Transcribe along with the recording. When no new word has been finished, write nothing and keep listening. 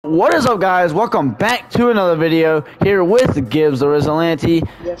What is up, guys? Welcome back to another video here with Gibbs the Rizzolanti.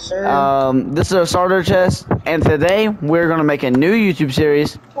 Yes, sir. This is a starter chest, and today we're gonna make a new YouTube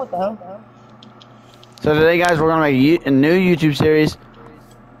series. What the hell? So today, guys, we're gonna make a new YouTube series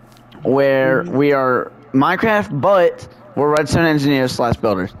where we are Minecraft, but we're redstone engineers /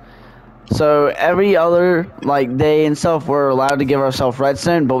 builders. So every other day and stuff, we're allowed to give ourselves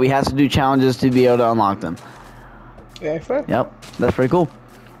redstone, but we have to do challenges to be able to unlock them. Yeah, fair. Yep, that's pretty cool.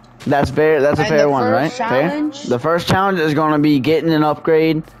 That's a fair one, right? Fair? The first challenge is going to be getting an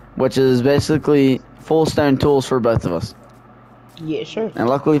upgrade, which is basically full stone tools for both of us. Yeah, sure. And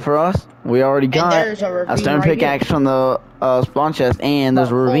luckily for us, we already got a stone pickaxe from the spawn chest, and there's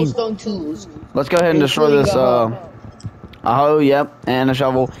a ravine. Stone tools. Let's go ahead and destroy this. A hoe, yep, and a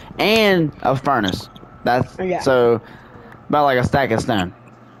shovel, and a furnace. That's so about like a stack of stone.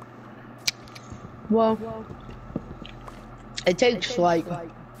 Well, it takes like.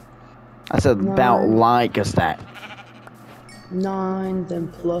 I said about like a stack. 9, then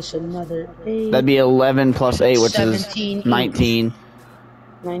plus another 8. That'd be 11 plus 8, which 17, is 19.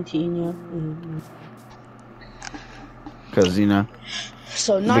 19, yeah. Because, you know,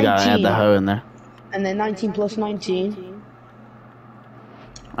 so 19. We gotta add the hoe in there. And then 19 plus 19.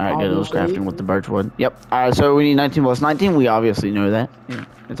 Alright, good. Let's crafting with the birch wood. Yep. Alright, so we need 19 plus 19. We obviously know that. Yeah,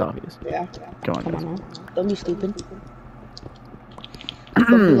 it's obvious. Yeah. Come on, now. Don't be stupid.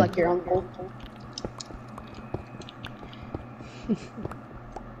 Don't be like your uncle.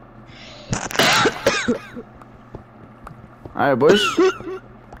 Alright, boys.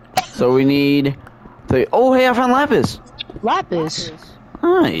 So we need to. Oh, hey, I found lapis. Lapis.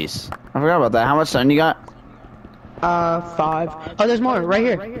 Nice. I forgot about that. How much stone you got? 5. Oh, there's more right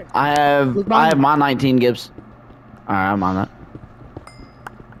here. I have my 19 Gibbs. Alright, I'm on that.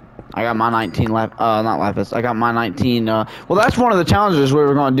 I got my 19 not lapis. I got my 19. Well, that's one of the challenges we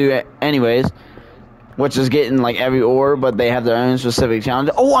were going to do anyways, which is getting like every ore, but they have their own specific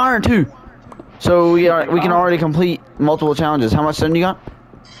challenge. Oh, iron too. So we can already complete multiple challenges. How much stone you got?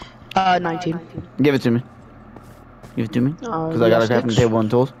 19. Give it to me. Give it to me. Because I got a crafting table and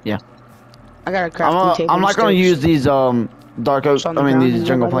tools. Yeah. I got a crafting table. I'm not going to use these dark oak. These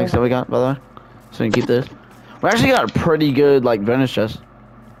jungle planks that we got, by the way. So you can keep this. We actually got a pretty good bonus chest.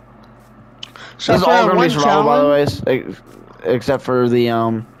 So this is all gonna be survival, by the way, except for the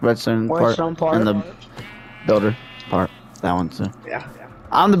redstone part and the builder part. That one too. Yeah.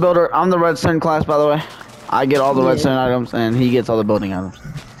 I'm the builder. I'm the redstone class, by the way. I get all the redstone items, and he gets all the building items.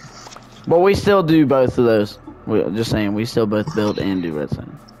 But we still do both of those. Just saying, we still both build and do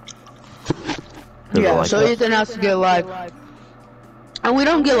redstone. Yeah. So Ethan has to get and we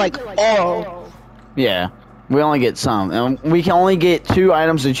don't get all. Yeah. We only get some, and we can only get 2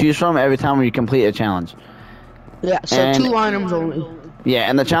 items to choose from every time we complete a challenge. Yeah, so 2 items only. Yeah,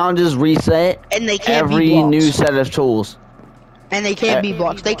 and the challenges reset and they can't every be new set of tools. And they can't be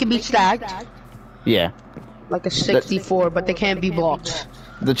blocks. They can be stacked. Yeah. Like a 64, but they can't be blocks.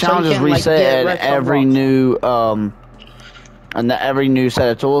 The challenges reset at every new every new set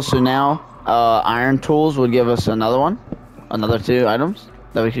of tools. So now, iron tools would give us another 2 items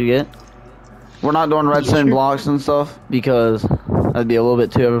that we could get. We're not doing redstone blocks and stuff because that'd be a little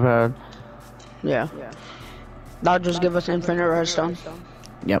bit too overpowered. Yeah. That'll just give us infinite redstone.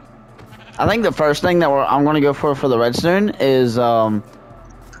 Yep. I think the first thing that I'm going to go for the redstone is oh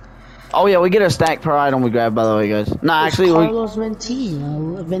yeah, we get a stack per item we grab, by the way, guys. No, actually we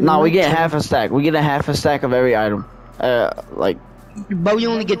get half a stack. We get a half a stack of every item. But we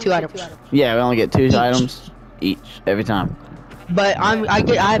only get 2 items. Yeah, we only get 2 items each every time. But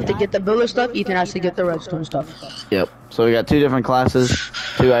I have to get the builder stuff. Ethan has to get the redstone stuff. Yep. So we got 2 different classes,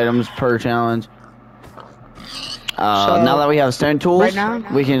 2 items per challenge. Now that we have stone tools,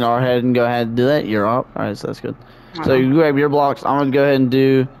 we can go ahead and do that. You're up. All right, so that's good. So you grab your blocks. I'm gonna go ahead and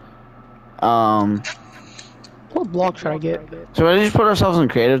do. What block should I get? So we just put ourselves in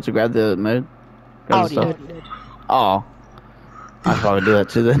creative to grab the mode. Grab the stuff. Oh, I should probably do that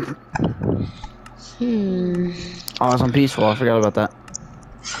too then. Oh, it's on peaceful. I forgot about that.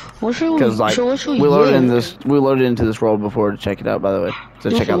 Because we loaded into this world before to check it out. By the way, to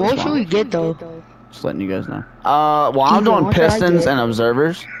check out the What should we get though? Just letting you guys know. Well, I'm doing pistons and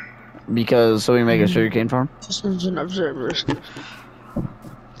observers because so we make a sugarcane farm. Pistons and observers.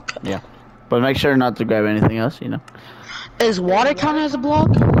 Yeah, but make sure not to grab anything else. You know. Is water count as a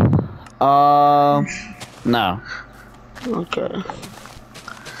block? No. Okay.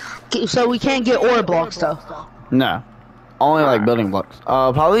 So we can't get ore blocks though. No, only building blocks.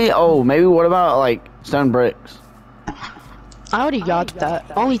 Probably. Oh, maybe. What about stone bricks? I already got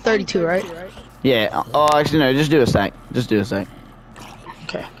that. Only 32, right? Yeah. Oh, actually no. Just do a stack. Just do a stack.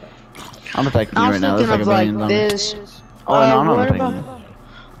 Okay. I'm protecting you I right was now. thinking There's like a of billion like zombies. this. Oh no, I'm not What protecting about? you.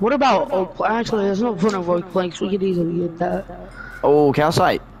 What about oak? Actually, there's no point of oak planks. We could easily get that. Oh,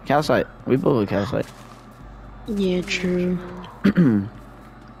 calcite. Calcite. We build a calcite. Yeah, true.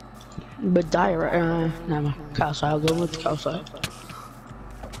 But diorite, never. Calcite, I'll go with calcite.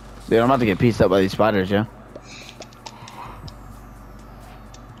 Dude, I'm about to get pieced up by these spiders, yeah?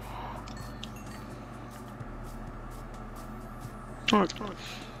 Alright.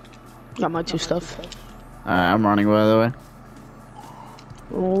 Got my 2 stuff. Alright, I'm running, by the way.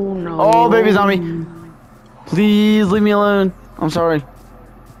 Oh no. Oh, baby zombie! Please leave me alone. I'm sorry.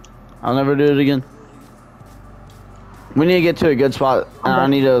 I'll never do it again. We need to get to a good spot, and I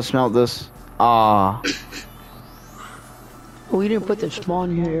need to smelt this. Ah. We didn't put the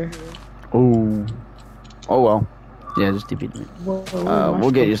spawn here. Oh. Oh well. Yeah, just TP me.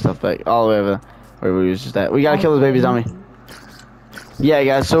 We'll get your stuff back all the way over where we was just at. We gotta kill this baby zombie. Yeah,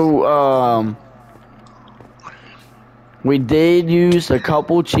 guys. So we did use a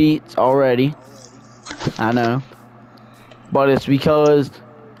couple cheats already. I know, but it's because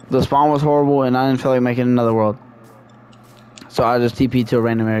the spawn was horrible, and I didn't feel like making another world. So I just TP to a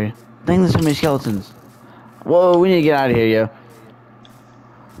random area. Dang, there's so many skeletons. Whoa, we need to get out of here, yo.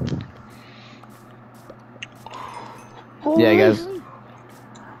 Yeah, guys.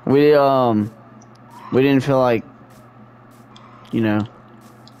 We didn't feel like, you know,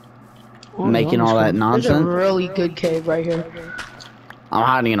 making all that nonsense. There's a really good cave right here. I'm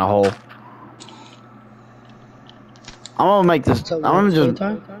hiding in a hole. I'm gonna make this. I'm gonna just.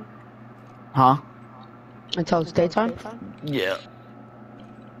 Daytime? Huh? Until it's daytime? Yeah.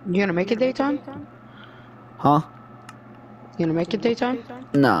 You gonna make it daytime? Huh? You gonna make it daytime?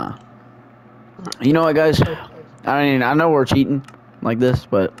 Nah. You know what, guys? I mean, I know we're cheating like this,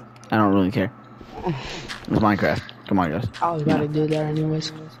 but I don't really care. It's Minecraft. Come on, guys. I was about to do that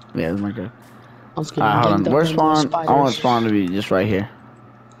anyways. Yeah, it's Minecraft. Hold on. Where's spawn? I want spawn to be just right here.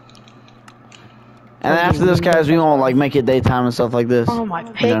 And then after this, guys, we won't like make it daytime and stuff like this. Oh, my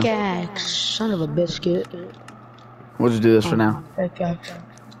pickaxe! Son of a biscuit. We'll just do this for now. Pickaxe.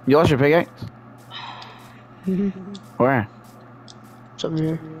 You lost your pickaxe? Where? It's over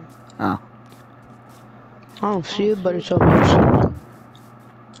here. Oh. I don't see it, but it's over here.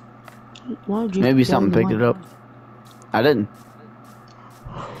 Why would you? Maybe something picked it up. I didn't.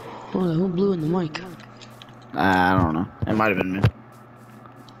 Oh, who blew in the mic? I don't know. It might have been me.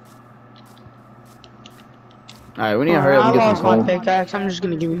 Alright, we need to hurry up and get some coal. I lost my pickaxe. I'm just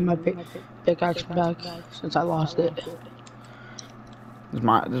gonna give you my pickaxe back since I lost it.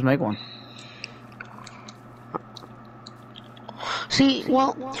 Just make one. See,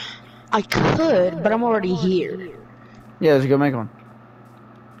 well, I could, but I'm already here. Yeah, let's go make one.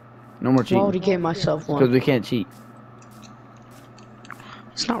 No more cheating. I already gave myself one. Because we can't cheat.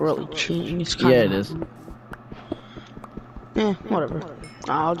 It's not really cheating. It's kind of. Yeah, it is. Yeah, whatever.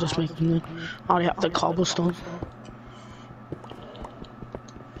 I'll just make them. I already have the cobblestone.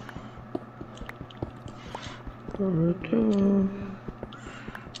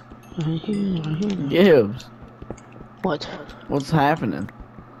 Gibbs. What? What's happening?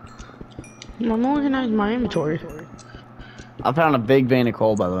 I'm organizing my inventory. I found a big vein of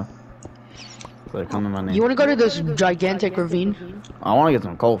coal, by the way. So they come in my name. You want to go to this gigantic ravine? I want to get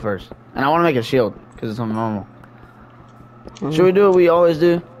some coal first. And I want to make a shield, because it's on normal. Should we do what we always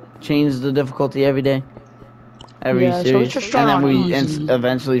do? Change the difficulty every day? Every series? So and then we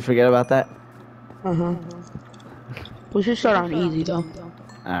eventually forget about that? We should start on easy, though.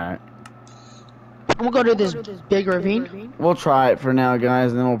 Alright. I'm gonna go to this big ravine. We'll try it for now,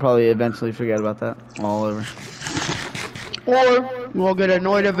 guys, and then we'll probably eventually forget about that all over. Or we'll get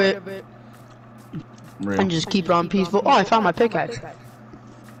annoyed of it and just keep it on peaceful. Oh, I found my pickaxe.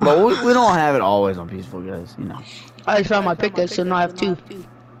 But we don't have it always on peaceful, guys, you know. I just found my pickaxe, so now I have 2.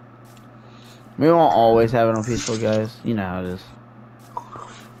 We won't always have it on peaceful, guys. You know how it is.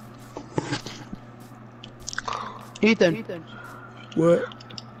 Ethan. What?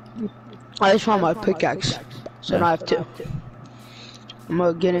 I just found my pickaxe, so now I have 2. I'm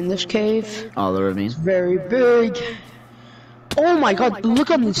gonna get in this cave. Oh, the ravine. It's very big. Oh my god, look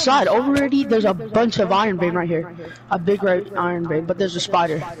on the side. Already there's a bunch of iron vein right here. A big iron vein, but there's a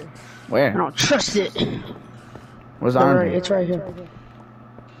spider. Where? I don't trust it. Where's the iron vein? It's right here.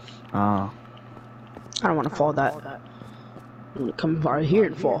 Oh. I don't want to fall that. I'm gonna come right here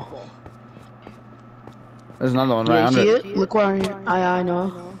and fall. There's another one right under. See it? Look where I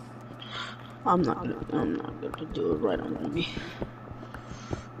know. I'm not gonna do it right under me.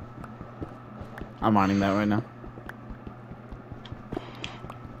 I'm mining that right now.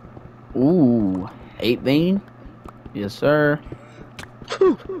 Ooh, 8 vein? Yes, sir.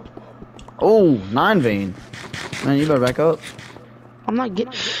 Oh, 9 vein. Man, you better back up. I'm not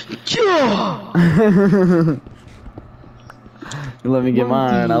getting. You let me get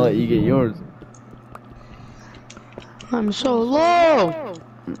mine, I'll let you get yours. I'm so low.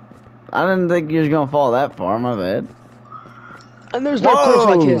 I didn't think you was gonna fall that far, my bad. And there's no cliffs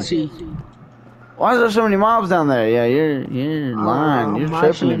I can't see. Why is there so many mobs down there? Yeah, you're lying. You're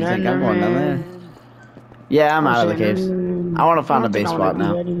tripping if you think I'm going down there. Yeah, I'm out of the caves. I want to find a base spot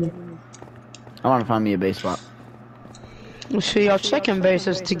now. I want to find me a base spot. See, our second base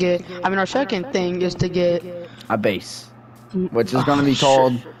is to get. I mean, our second thing is to get a base, which is going to be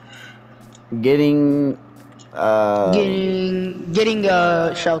called getting a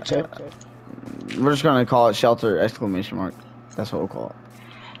shelter. We're just going to call it shelter exclamation mark. That's what we'll call it.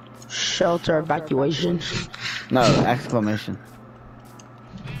 Shelter evacuation. No, exclamation.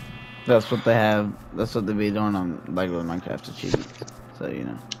 That's what they have. That's what they be doing on regular Minecraft achievements. So you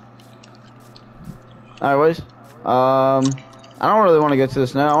know. Alright, boys. I don't really want to go to the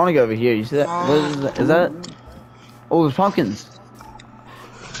snow. I want to go over here. You see that? What is that? Is that? Oh, there's pumpkins.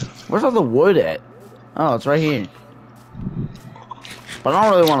 Where's all the wood at? Oh, it's right here. But I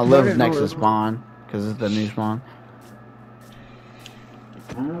don't really want to live next to spawn because it's the new spawn.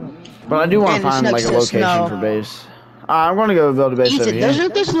 But I do want to find like a location for base. I'm gonna go build a base over here.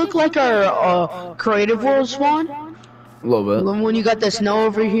 Doesn't this look like our creative world spawn? A little bit. When you got the snow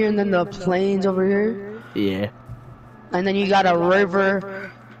over here and then the plains over here. Yeah. And then you got a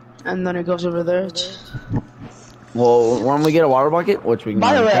river, and then it goes over there. Well, when we get a water bucket, which we can.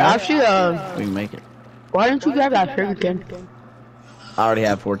 By the way, actually, we can make it. Why don't you grab that sugar cane? I already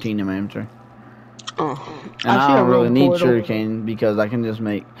have 14 in my inventory. Oh. And I don't really need sugarcane because I can just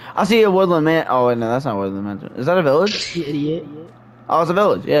make. I see a woodland man. Oh wait, no, that's not woodland mansion. Is that a village? Idiot. Oh, it's a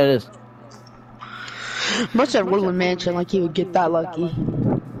village. Yeah, it is. Must have woodland mansion like he would get that lucky.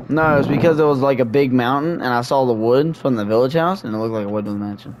 No, it's because it was like a big mountain, and I saw the wood from the village house, and it looked like a woodland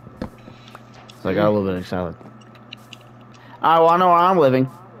mansion. So I got a little bit excited. Alright, well I know where I'm living.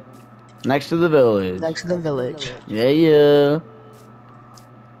 Next to the village. Next to the village. Yeah, yeah.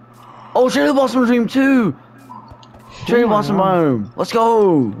 Oh, cherry blossom dream too. Cherry blossom biome. Let's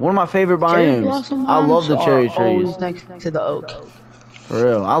go. One of my favorite biomes. I love the cherry trees. Always next to the oak. For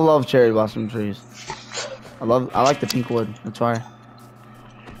real, I love cherry blossom trees. I like the pink wood. That's why.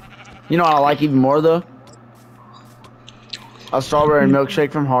 You know what I like even more though? A strawberry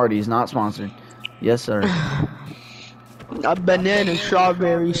milkshake from Hardee's, not sponsored. Yes, sir. A banana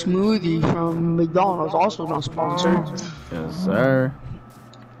strawberry smoothie from McDonald's, also not sponsored. Yes, sir.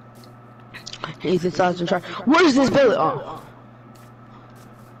 Ethan Sauce and Char. What is this village? Oh.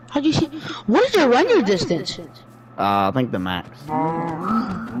 How'd you see? What is your render distance? I think the max.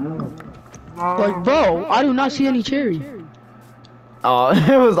 Like, bro, I do not see any cherry. Oh,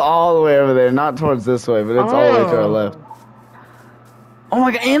 it was all the way over there, not towards this way, but it's all the way to our left. Oh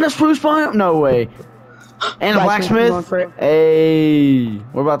my god, and a spruce biome? No way. And a blacksmith? Hey,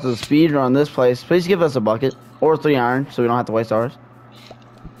 we're about to speed run this place. Please give us a bucket or 3 iron so we don't have to waste ours.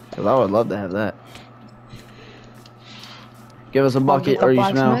 Because I would love to have that. Give us a bucket or you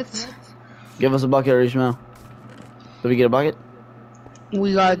smell. Give us a bucket or you smell. Did we get a bucket?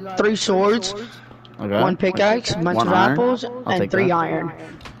 We got 3 swords, okay. 1 pickaxe, a bunch of apples, and 3 iron.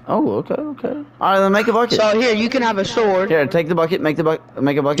 Oh, okay, okay. Alright, then make a bucket. So here, you can have a sword. Here, take the bucket, make a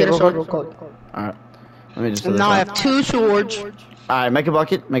bucket. Get a sword real quick. Alright. Let me just do this. Now I have 2 swords. Alright, make a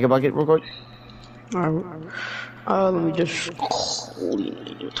bucket real quick. Alright. Let me just.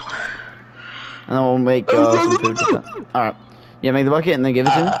 And then we'll make some food. Alright. Yeah, make the bucket and then give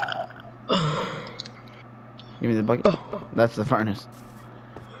it to me. Give me the bucket. That's the furnace.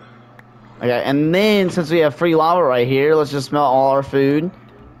 Okay, and then since we have free lava right here, let's just melt all our food.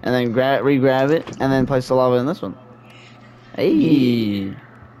 And then re-grab it. And then place the lava in this one. Hey.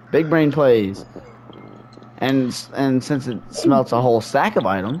 Big brain plays. And since it smelts a whole stack of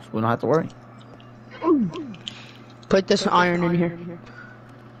items, we don't have to worry. Put this iron in here.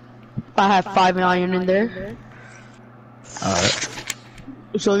 I have 5 iron in there. Alright.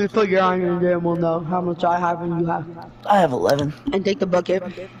 So you put your iron in there and we'll know how much I have and you have. I have 11. And take the bucket.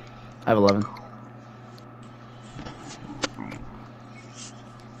 I have 11.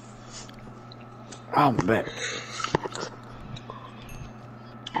 Oh, my back.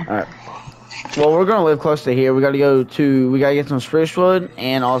 Alright. Well, we're gonna live close to here. We gotta get some spruce wood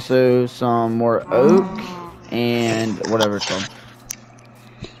and also some more oak and whatever it's called.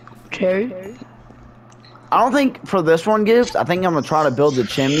 Cherry? I don't think for this one, Gibbs, I think I'm gonna try to build the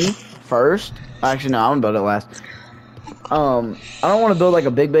chimney first. Actually, no, I'm gonna build it last. I don't want to build like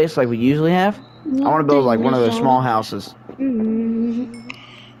a big base like we usually have. I want to build like one of those small houses.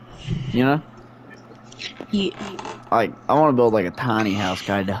 You know? Yeah. Like, I want to build like a tiny house,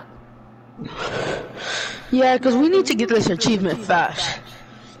 kinda. Yeah, because we need to get this achievement fast.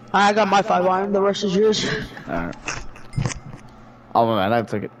 I got my 5 iron, the rest is yours. Alright. Oh my bad, I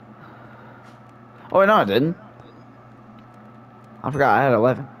took it. Oh wait, no I didn't. I forgot, I had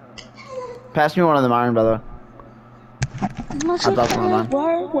 11. Pass me one of them iron, by the way. I dropped one of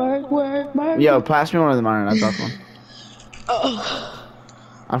mine. Work. Yo, pass me one of them iron, I dropped one.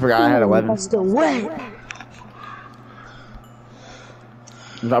 I forgot I had 11. That's the way.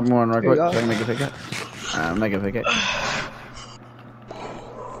 Drop me one real quick so I can make a pickaxe. Make a pickaxe.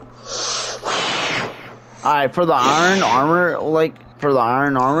 Alright, for the iron armor,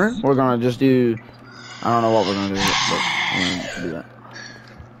 we're gonna just do... I don't know what we're gonna do, but we're gonna do that.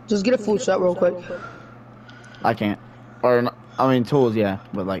 Just get a food set real quick. I can't. Or, I mean, tools, yeah,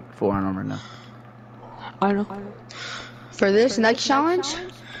 but like full iron armor, no. I know. For this next challenge,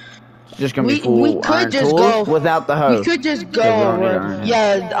 just gonna be full iron tools without the hoe. We could just go.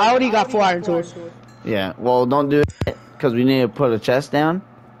 Yeah, I already got 4 iron tools. Yeah, well, don't do it because we need to put a chest down.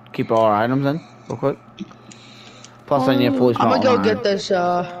 Keep all our items in real quick. Plus, I need a fully small. I'm gonna go get this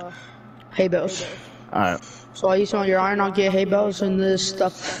hay bales. All right. So I use some of your iron. I'll get hay bales and this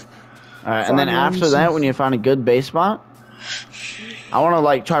stuff. All right, and then after that, when you find a good base spot, I want to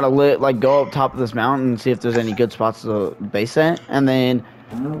like try to go up top of this mountain and see if there's any good spots to base at, and then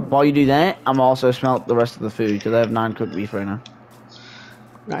while you do that, I'm also smelt the rest of the food because I have 9 cooked beef right now.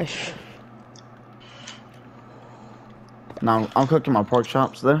 Nice. Now I'm cooking my pork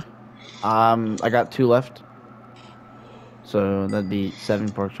chops there. I got 2 left, so that'd be 7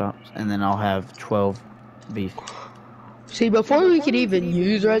 pork chops, and then I'll have 12 beef. See, before we can even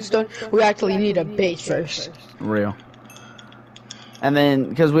use redstone, we actually need a base first. Real. And then,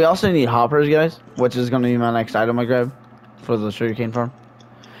 because we also need hoppers, guys, which is going to be my next item I grab for the sugarcane farm.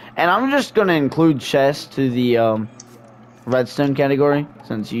 And I'm just going to include chests to the redstone category,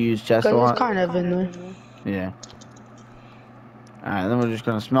 since you use chests a lot. It's kind of in there. Yeah. Alright, then we're just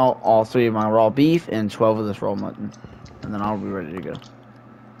going to smelt all 3 of my raw beef and 12 of this raw mutton. And then I'll be ready to go.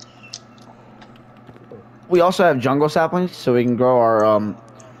 We also have jungle saplings, so we can grow our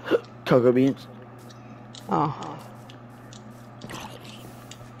cocoa beans. Oh.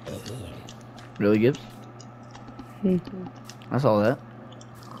 Really, Gibbs? Mm-hmm. That's all that.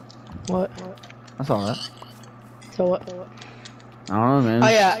 What? That's all that. So what? I don't know, man. Oh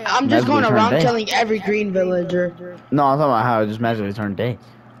yeah, I'm just going around killing every green villager. No, I'm talking about how it just magically turned day.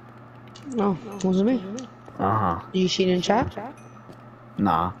 No, wasn't me. Uh-huh. You see it in chat?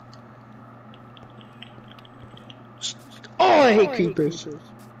 Nah. Oh, I hate creepers.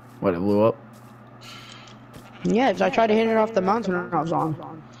 What, it blew up? Yeah, because I tried to hit it off the mountain and I was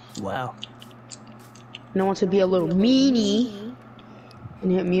on. Wow. And I want to be a little meanie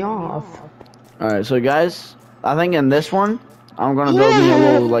and hit me off. Alright, so guys, I think in this one, I'm gonna build me a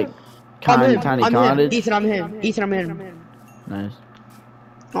little, like, tiny cottage. Ethan, I'm him. Ethan, I'm him. Nice.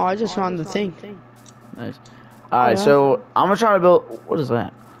 Oh, I just found the thing. Nice. Alright, so I'm gonna try to build. What is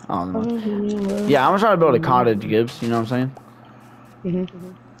that? Oh, no. Yeah, I'm gonna try to build a cottage, Gibbs. You know what I'm saying?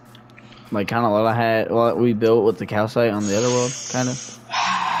 Like kind of what we built with the calcite on the other world, kind of.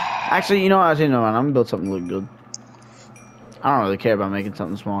 Actually, you know what? I think I'm gonna build something to look good. I don't really care about making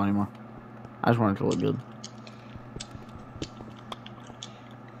something small anymore. I just want it to look good.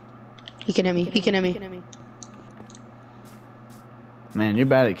 He can hit me. He can hit me. Man, you're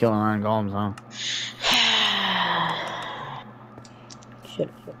bad at killing iron golems, huh? Shit.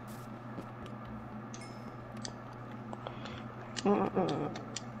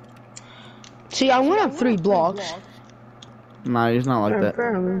 See, I went up 3 blocks. Nah, he's not like that.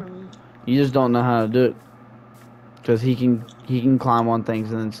 You just don't know how to do it. Cause he can climb on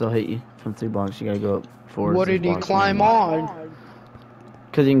things and then still hit you from 3 blocks. You gotta go up 4. What did he climb on?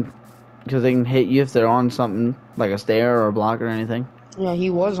 Cause they can hit you if they're on something like a stair or a block or anything. Yeah, he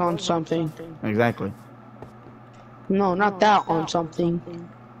was on something. Exactly. No, not that on something.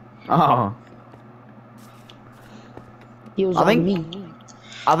 Oh. He was on me.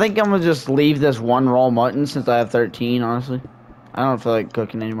 I think I'm gonna just leave this 1 raw mutton since I have 13, honestly. I don't feel like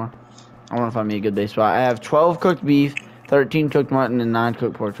cooking anymore. I want to find me a good base spot. I have 12 cooked beef, 13 cooked mutton, and 9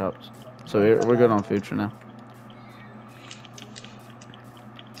 cooked pork chops. So we're good on food for now.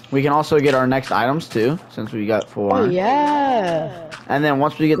 We can also get our next items too, since we got 4 iron. Oh yeah. And then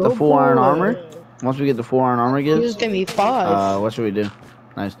once we get the full iron armor, Gibbs, just give me 5. what should we do?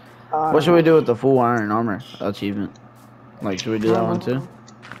 Nice. What should we do with the full iron armor achievement? Like, should we do that one too?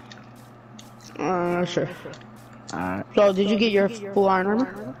 Sure. Alright. So, did you get your full iron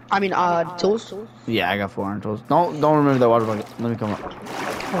armor? I mean, tools? Yeah, I got 4 iron tools. Don't remove that water bucket. Let me come up.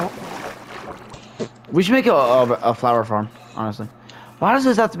 Oh. We should make a flower farm, honestly. Why does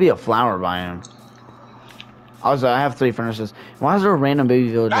this have to be a flower biome? Also, I have 3 furnaces. Why is there a random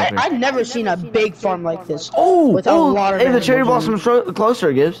baby village up here? I've never seen a big farm like this. Oh, with a lot of hey, the cherry animals blossom's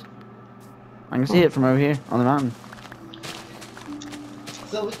closer, Gibbs. I can see it from over here on the mountain.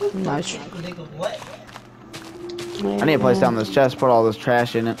 Nice. I need to place down this chest, put all this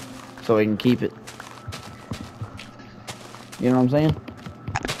trash in it, so we can keep it. You know what I'm saying?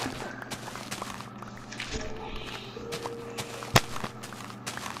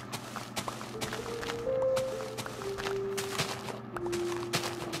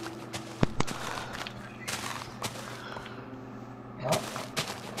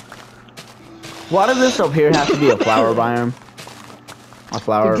 Why does this up here have to be a flower biome? A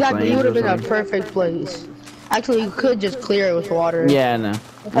flower. Exactly, it would have been a perfect place. Actually, you could just clear it with water. Yeah, no.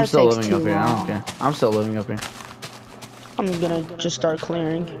 I'm still living up here. I don't care. I'm still living up here. I'm gonna just start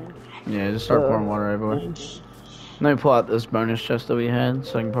clearing. Yeah, just start pouring water everywhere. Let me pull out this bonus chest that we had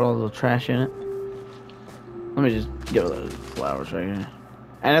so I can put all the trash in it. Let me just get those flowers right here.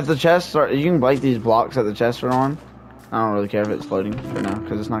 And if the chests are, you can break these blocks that the chests are on. I don't really care if it's floating for now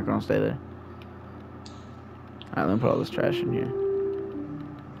because it's not gonna stay there. Alright, let me put all this trash in here.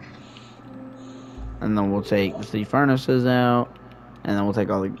 And then we'll take the 3 furnaces out. And then we'll take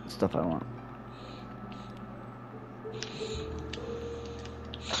all the stuff I want.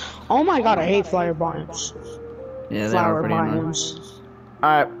 Oh my god, I hate flower biomes. Yeah, they are pretty annoying.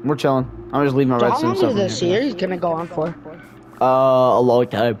 Alright, we're chilling. I'm just leaving my redstone stuff in here. How long is this series gonna go on for? A long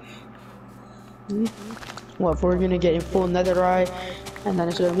time. What, if we're gonna get in full netherite, and then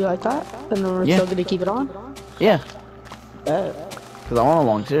it's gonna be like that? And then we're still gonna keep it on? Yeah. Because I want a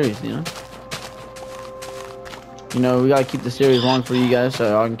long series, you know? You know, we gotta keep the series long for you guys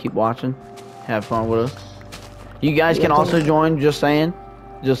so I can keep watching. Have fun with us. You guys can also join, just saying.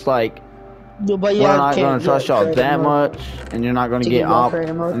 Just like, but we're not gonna trust y'all that much, and you're not gonna get op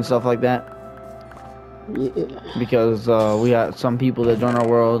and stuff like that. Yeah. Because we got some people that join our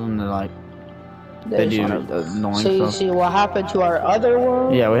world and they're like, they do annoying stuff. So you see what happened to our other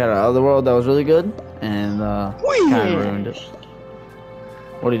world? Yeah, we had our other world that was really good, and kind of ruined it.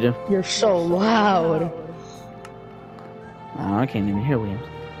 What do you do? You're so loud. Oh, I can't even hear Williams.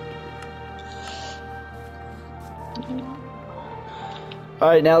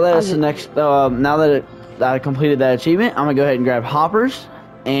 Alright, now that it's the next, now that I completed that achievement, I'm gonna go ahead and grab hoppers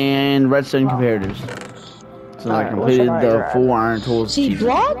and redstone comparators. So I completed the full iron tools. See,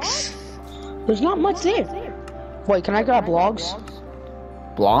 blocks? There's not much there. Wait, can I grab logs?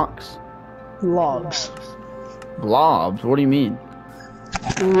 Blocks? Logs. Blobs? What do you mean?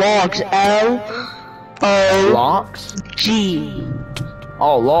 Logs. L-O... Blocks? G.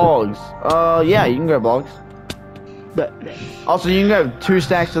 Oh, logs. Yeah, you can grab logs. But also, you can grab 2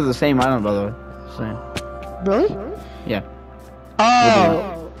 stacks of the same item, by the way. Same. Really? Yeah.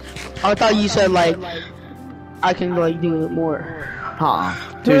 Oh. I thought you said like I can like do it more.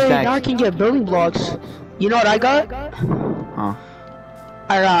 2 stacks. Now I can get building blocks. You know what I got? Huh?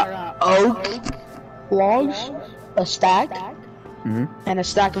 I got oak logs, a stack, and a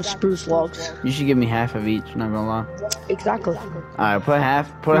stack of spruce logs. You should give me half of each. Not gonna lie. Exactly. Alright, put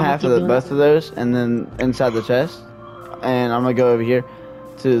half of both of those, and then inside the chest. And I'm gonna go over here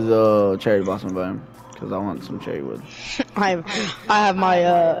to the cherry blossom biome because I want some cherry wood. I have my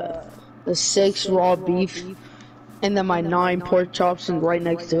the 6 raw beef, and then my 9 pork chops, and right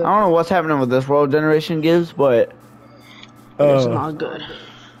next to it. I don't know what's happening with this world generation gives, but it's not good.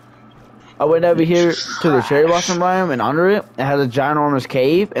 I went over here to the cherry blossom biome, and under it has a ginormous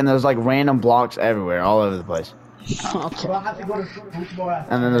cave, and there's like random blocks everywhere, all over the place. Okay.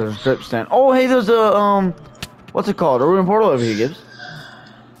 And then there's a strip stand. Oh, hey, there's a what's it called? A ruin portal over here, Gibbs.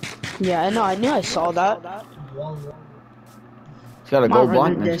 Yeah, I know. I knew I saw that. It's got a gold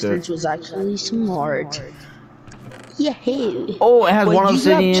block next to it. Distance was actually smart. Yeah. Oh, it has one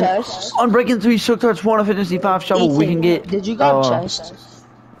obsidian. Unbreaking 3 silk touch, 1 affinity 5 shovel. Ethan, we can get. Did you grab chest?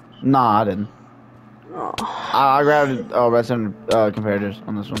 Nah, I didn't. Oh. I grabbed redstone comparators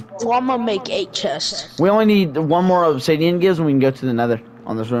on this one. Well, I'm gonna make 8 chests. We only need 1 more obsidian gives, and we can go to the nether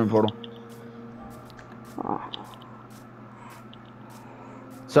on this ruin portal. Oh.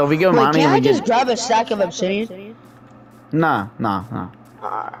 So if we go mining, can I we just grab a stack of obsidian? Nah.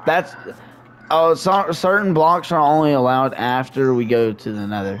 That's certain blocks are only allowed after we go to the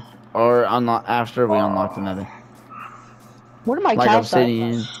nether, or after we unlock the nether. What am I like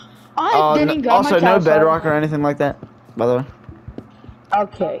obsidian? I didn't grab also, my no bedrock or anything like that, by the way.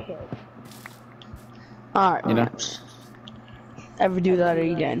 Okay. Alright. You know? Ever do that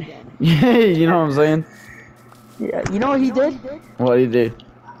again? Yeah, you know what I'm saying? Yeah. You know what he did? What did he do?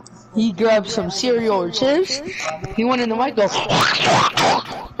 He grabbed some cereal or chips. He went in the mic, go.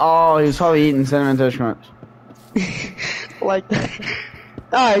 Oh, he was probably eating Cinnamon Toast Crunch. Like,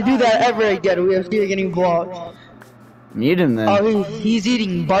 alright, do that ever again. We have to getting blocked. Mute him then. Oh, he's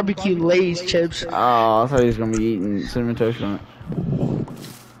eating barbecue Lay's chips. Oh, I thought he was gonna be eating Cinnamon Toast Crunch.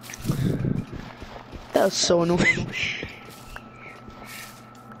 That was so annoying.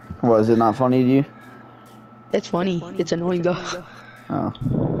 What, is it not funny to you? It's funny. It's annoying though. Oh.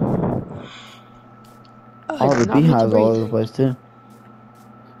 Oh, the beehives all over the place too.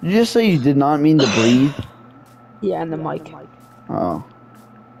 Did you just say you did not mean to breathe? Yeah, and the mic. Oh.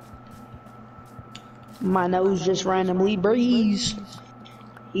 My nose just randomly breathes.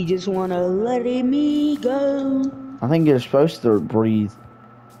 He just wanna let me go. I think you're supposed to breathe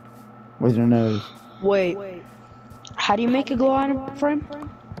with your nose. Wait. How do you make a glow item frame?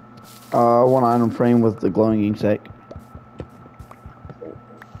 One item frame with the glowing insect.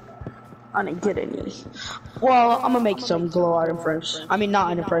 I didn't get any. Well, I'm gonna make some glow item frames. I mean, not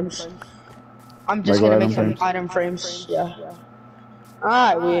item frames. I'm just gonna make some item frames. Yeah.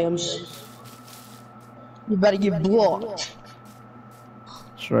 Alright, Williams. You better get blocked.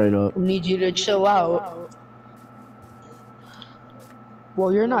 Straight up. I need you to chill out.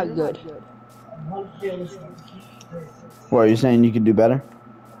 Well, you're not good. What, are you saying you could do better?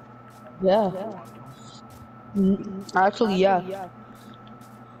 Yeah. Actually, yeah.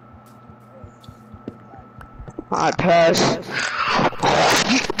 I pass.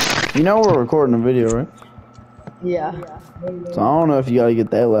 You know we're recording a video, right? Yeah. So I don't know if you gotta get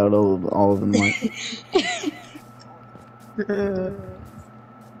that loud all of them like.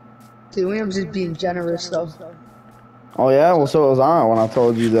 See, William's just being generous though. Oh yeah, well so was I when I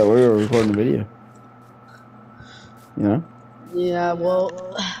told you that we were recording a video. You know? Yeah, well,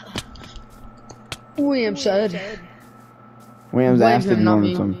 William said. Williams asked if you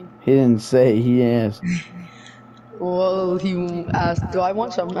wanted some. He didn't say, he asked. Well, he asked, do I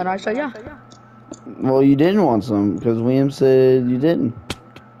want some? And I said, yeah. Well, you didn't want some, because Williams said you didn't.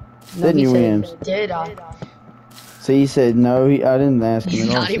 No, didn't you, Williams? Did I? So he said no, I didn't ask him He's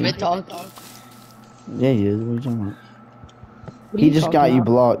at all. not even talking. Yeah, he is. What are you talking about? He just got you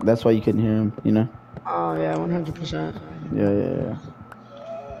blocked, that's why you couldn't hear him, you know? Oh, yeah, 100%. Yeah.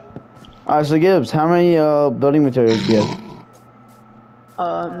 Alright, so Gibbs, how many building materials do you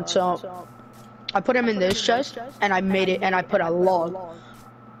have? So I put him in this chest, and I made it, and I put a log.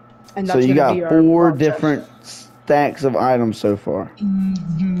 And that's so you got 4 different stacks of items so far.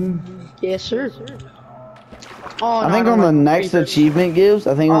 Yes, sir. Oh, I think on the next achievement, Gibbs.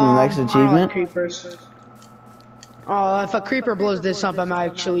 I think on the next achievement. Creepers. Oh, if a creeper blows this up, I'm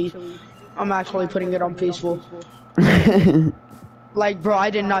actually putting it on peaceful. Like, bro, I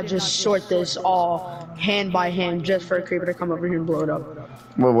did not just sort this all hand by hand just for a creeper to come over here and blow it up.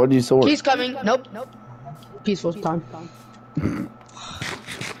 Well, what did you sort? He's coming. Nope. Peaceful time.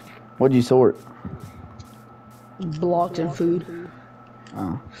 What did you sort? Blocks and food.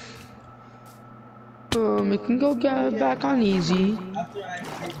 Oh. We can go get back on easy.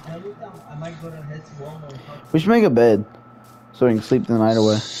 We should make a bed so we can sleep the night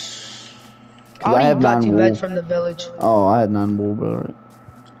away. I have 9 wool from the village. Oh, I had 9 wool, but alright.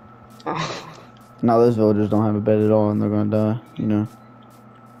 Oh. Now those villagers don't have a bed at all, and they're gonna die, you know.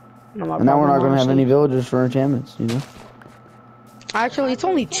 And now we're not gonna have any villagers for enchantments, you know. Actually, it's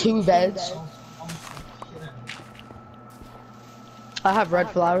only 2 beds. I have red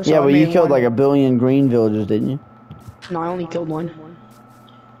flowers. Yeah, so but you killed like 1 billion green villagers, didn't you? No, I only killed 1.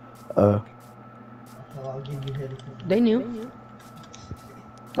 They knew.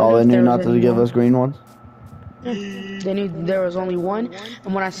 Oh, they knew not to give us green ones? Yeah. They knew there was only 1,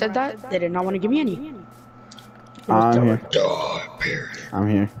 and when I said that, they did not want to give me any. I'm here. I'm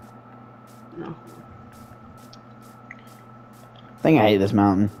here. No. I think I hate this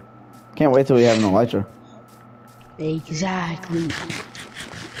mountain. Can't wait till we have an elytra. Exactly.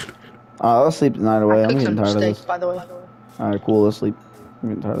 Let's sleep the night away. I'm getting tired of this. By the way. Alright, cool. Let's sleep. I'm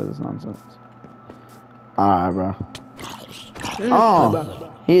getting tired of this nonsense. Alright, bro.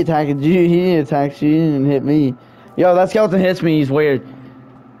 Oh, he attacked you. He attacked you and hit me. Yo, that skeleton hits me. He's weird.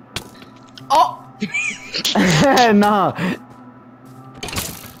 Oh. Nah.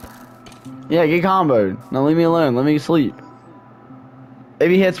 Yeah, get comboed. Now leave me alone. Let me sleep. If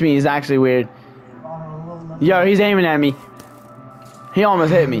he hits me, he's actually weird. Yo, he's aiming at me. He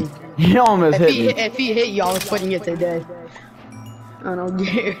almost hit me. He almost hit me. If he hit you, I was putting it to death. I don't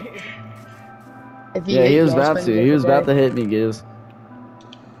care. Yeah, he was about to. He was about to hit me, Gibbs.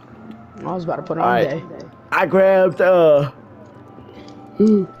 I was about to put it on day. I grabbed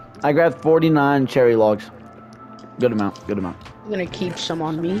I grabbed 49 cherry logs. Good amount. Good amount. I'm gonna keep some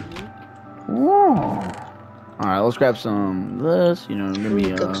on me. Whoa. Alright, let's grab some of this. You know, give me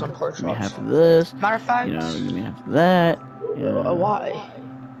half of this. Matter of fact, you know, give me half of that. Yeah. Why?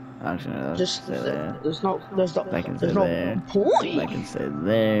 Actually, no, Just stay there. there's no That can stay no there. point. That can stay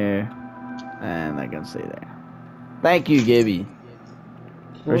there. And that can stay there. Thank you, Gibby.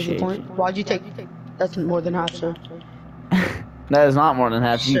 What was the point? Why'd you take? That's more than half, sir. That is not more than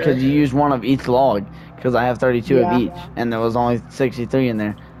half because you used one of each log. Because I have 32 of each, and there was only 63 in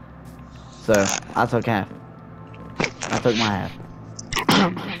there. So I took half. I took my half.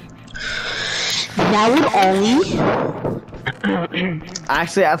 That would only.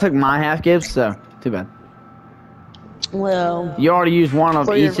 Actually, I took my half, Gibbs. So too bad. Well, you already used one of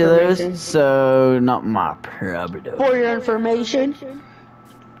each of those, so not my problem. For your information,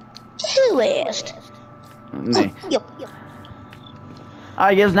 who asked? Me.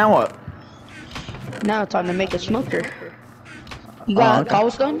 Alright, Gibbs. Now what? Now it's time to make a smoker. You got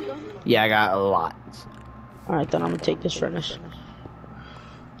cobblestone? Yeah, I got a lot. Alright, then I'm gonna take this furnace.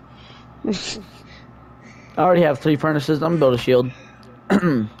 I already have 3 furnaces. I'm gonna build a shield.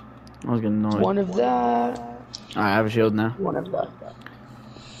 I was getting annoyed. One of that. Alright, I have a shield now. One of that.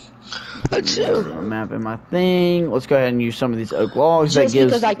 I'm mapping my thing. Let's go ahead and use some of these oak logs. Just that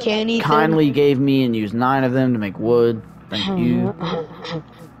Gibbs because I can't eat kindly gave me and used 9 of them to make wood. Thank you.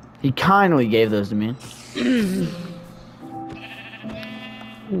 He kindly gave those to me.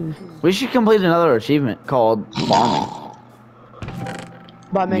 We should complete another achievement called farming.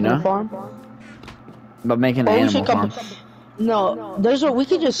 By making a farm? By making an animal farm. No, we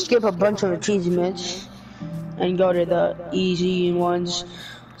could just skip a bunch of achievements and go to the easy ones.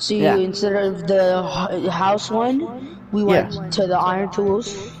 See, instead of the house one, we went to the iron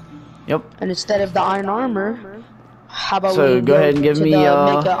tools. Yep. And instead of the iron armor, how about we go ahead and give me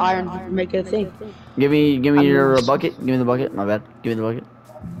make a thing. Give me your bucket. Give me the bucket. My bad. Give me the bucket.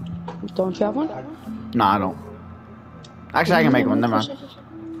 Don't you have one? No, I don't. Actually, I can make one. Never mind.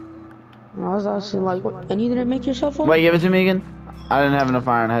 I was asking like, what? And you didn't make yourself one? Wait, give it to me again. I didn't have enough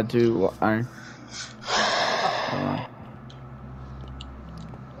iron. I had 2 iron.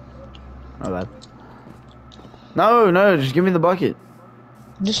 My bad. No, just give me the bucket.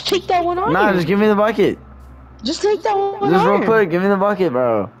 Just take that one iron. Nah, just give me the bucket. Just take that one Just iron. real quick, give me the bucket,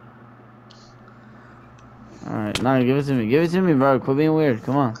 bro. Alright, no, give it to me. Give it to me, bro. Quit being weird.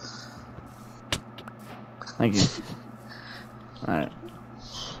 Come on. Thank you. Alright.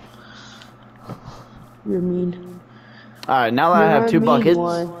 You're mean. Alright, now that I have 2 buckets,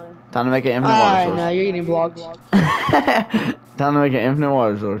 time to make an infinite water source. Alright, now you're getting blocks. Time to make an infinite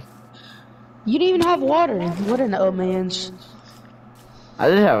water source. You didn't even have water. What an old man's. I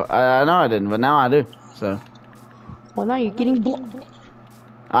did have. I know I didn't, but now I do. So. Well, now you're getting blocked.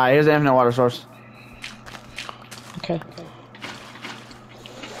 Alright, here's the infinite water source. Okay.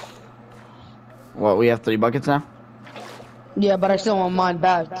 What, we have 3 buckets now? Yeah, but I still want mine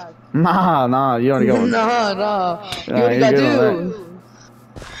back. Nah, you already got one. Nah. You already got 2.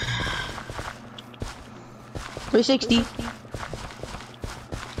 360.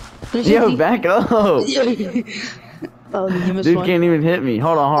 Yo, back up. Oh, you missed Dude one. can't even hit me.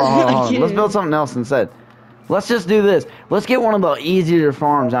 Hold on. Let's build something else instead. Let's just do this. Let's get one of the easier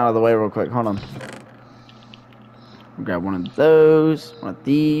farms out of the way real quick. Hold on. Grab one of those, one of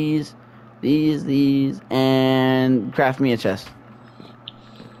these, and craft me a chest.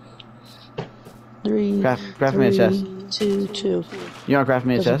 3, craft me a chest. 2, 2. You wanna craft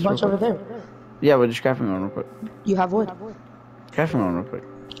me a chest? There's a bunch over there. Yeah, we'll just craft me one real quick. You have wood. Craft me one real quick.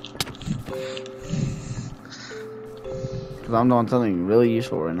 Cause I'm doing something really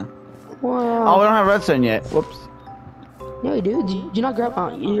useful right now. Wow. Oh, we don't have redstone yet. Whoops. No, you do. Did you not grab?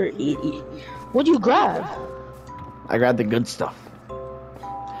 You're an idiot. What'd you grab? I grabbed the good stuff.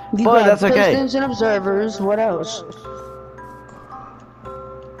 You but that's okay. Pistons and observers. What else?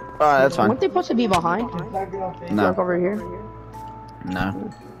 Alright, that's fine. Weren't they supposed to be behind? No. Like over here?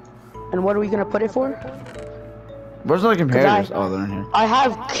 No. And what are we gonna put it for? Where's the comparators? Oh, they're in here. I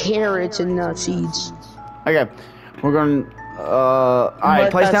have carrots and seeds. Okay. We're going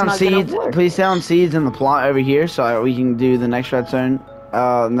alright, place down seeds. Place down seeds in the plot over here so we can do the next redstone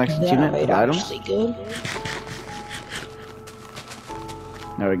next achievement with items. Good.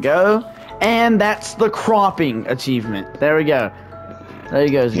 There we go. And that's the cropping achievement. There we go. There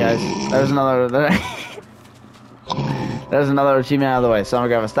you go, guys. There's another there's another achievement out of the way. So I'm gonna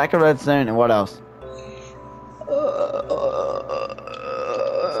grab a stack of redstone and what else?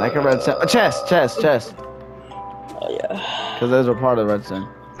 Stack of redstone. A chest. Oh yeah. Because those are part of redstone.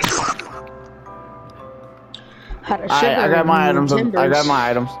 I grab my items.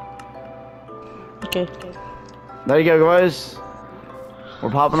 Okay. There you go, guys. We're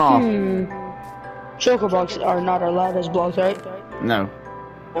popping off. Choker blocks are not allowed as blocks, right? No.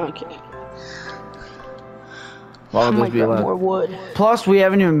 Okay. Why would I this might be grab allowed? more wood. Plus, we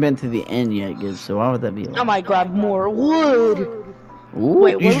haven't even been to the end yet, Gibbs, so why would that be allowed? I might grab more wood. Ooh,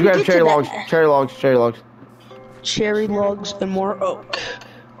 wait, you should grab cherry logs, cherry logs, cherry logs. Cherry logs and more oak.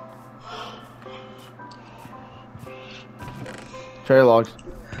 Cherry logs.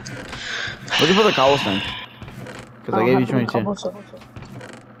 Where'd you put the cobblestone? Because I gave you 22.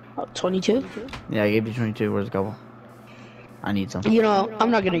 Oh, 22? Yeah, I gave you 22. Where's the cobble? I need some. You know,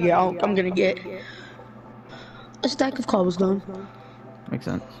 I'm not gonna get out. I'm gonna get a stack of cobblestone. Makes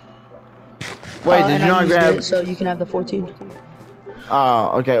sense. Wait, did you not grab it so you can have the 14?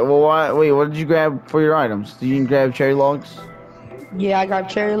 Oh, okay. Well, wait, what did you grab for your items? Did you grab cherry logs? Yeah, I grabbed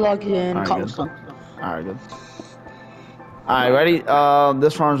cherry logs and cobblestone. Alright, good. Alright, ready?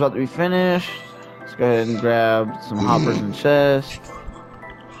 This farm's about to be finished. Let's go ahead and grab some hoppers and chests.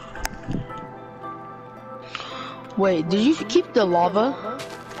 Wait, did you keep the lava?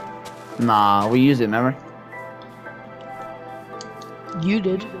 Nah, we use it, remember? You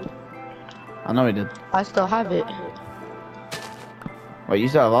did. I know we did. I still have it. Wait, you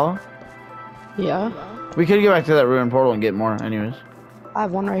still have lava? Yeah. We could get back to that ruined portal and get more, anyways. I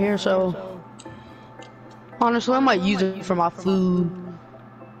have one right here, so... Honestly, I might use it for my food.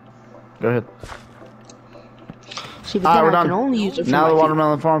 Go ahead. See, but then we're I done. can only use it for now my the food.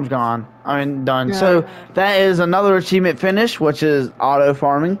 watermelon farm's gone. I mean, done. Yeah. So, that is another achievement finish, which is auto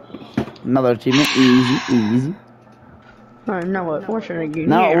farming. Another achievement. Easy. Alright, now what? What should I do?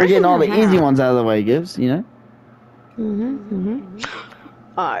 Now we're getting all the easy ones out of the way, Gibbs, you know?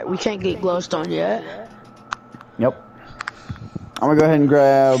 Alright, we can't get glowstone yet. Yep. I'm gonna go ahead and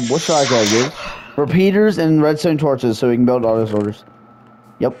grab, what should I grab, Gibbs? Repeaters and redstone torches so we can build auto sorters.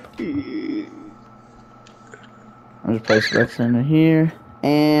 Yep. I'm just place redstone in here.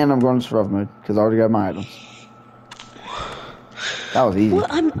 And I'm going to survival mode because I already got my items. That was easy. Well,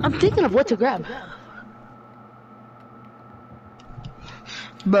 I'm thinking of what to grab.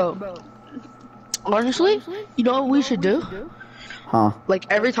 Bro, honestly, you know what we should do? Huh? Like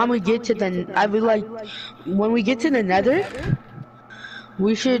every time we get to the, I would like, when we get to the nether,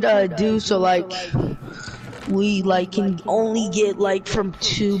 we should do so like, we like can only get like from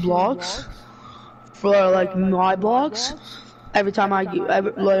 2 blocks for like my blocks. Every time like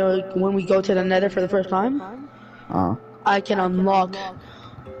when we go to the nether for the first time, I can unlock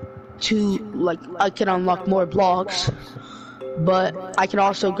more blocks. But I can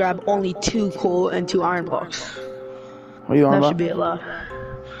also grab only 2 coal and 2 iron blocks. What are you on about? That should be allowed.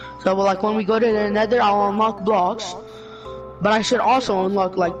 So, but like when we go to the nether, I'll unlock blocks. But I should also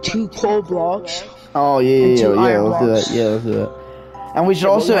unlock like 2 coal blocks. Oh yeah, let's do that. Yeah, let's do that. And we should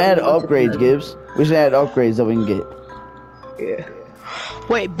also add upgrades, Gibbs. We should add upgrades that we can get. Yeah.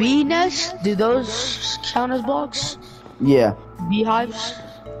 Wait, bee nests? Do those count as blocks? Yeah. Beehives?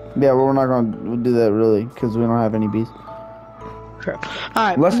 Yeah, but we're not gonna do that really because we don't have any bees.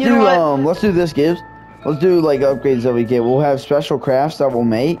 Alright, let's do this, Gibbs. Let's do like upgrades that we get. We'll have special crafts that we'll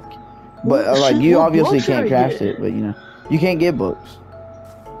make, but like you obviously can't craft it, but you know you can't get books.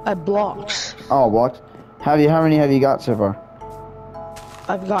 Blocks. Oh, blocks. How many have you got so far?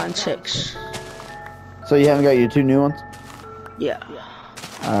 I've gotten 6. So you haven't got your 2 new ones? Yeah.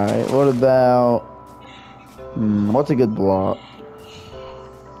 All right. What about? What's a good block?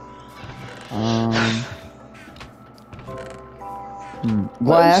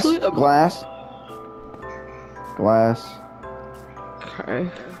 Glass. Okay.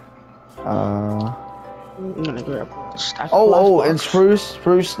 I'm gonna grab a stack of and spruce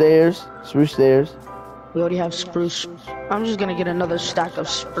stairs. We already have spruce. I'm just gonna get another stack of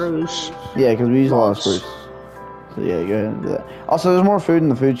spruce. Yeah, because we use a lot of spruce. So yeah, go ahead and do that. Also, there's more food in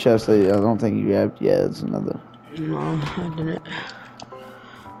the food chest that I don't think you grabbed. Yeah, it's another. No, I didn't.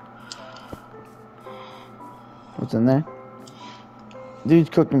 What's in there? Dude's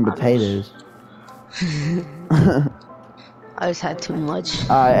cooking potatoes. I just had too much.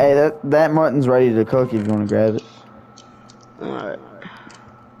 Alright, hey, that mutton's ready to cook if you want to grab it. Alright.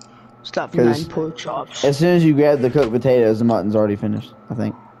 Stop 9 pork chops. As soon as you grab the cooked potatoes, the mutton's already finished, I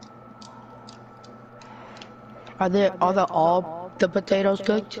think. Are all the potatoes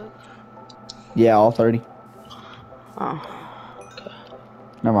cooked? Yeah, all 30. Oh. Okay.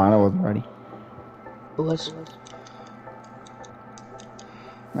 Never mind, I wasn't ready. It was.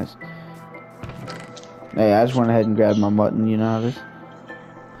 Nice. Hey, I just went ahead and grabbed my mutton, you know how it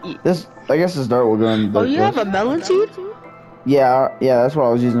is? This, I guess this dirt will go in the Oh, you have a melon seed? Yeah, that's what I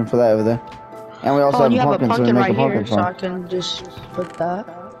was using for that over there. And we also have a pumpkin, so we make a pumpkin farm. So I can just put that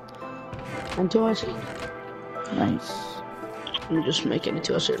into our seed. Nice. Let me just make it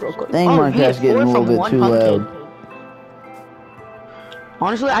into a shit real quick. Dang, Minecraft's getting a little bit too loud.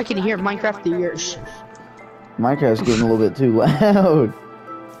 Honestly, I can hear Minecraft through yours. Minecraft's getting a little bit too loud.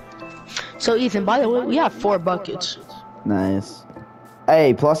 So Ethan, by the way, we have 4 buckets. Nice.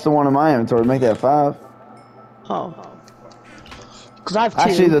 Hey, plus the one in my inventory, make that 5. Oh. Cause I have 2.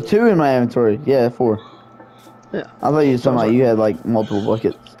 Actually, the 2 in my inventory. Yeah, 4. Yeah. I thought you were talking about you had like multiple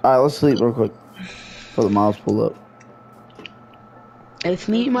buckets. Alright, let's sleep real quick. Before the mobs pull up. If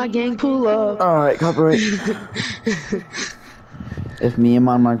me and my gang pull up. Alright, copyright. If me and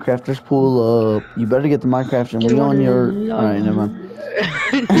my Minecrafters pull up, you better get the Minecraft and we on your... Alright, never mind.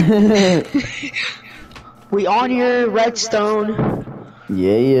 We on your redstone.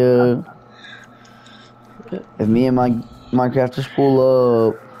 Yeah. If me and my Minecrafters pull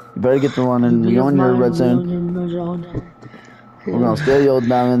up, you better get to running. We on your redstone. We're gonna steal your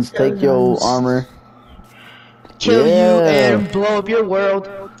diamonds, take your armor. Kill you and blow up your world.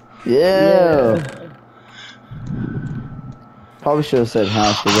 Yeah. Probably should have said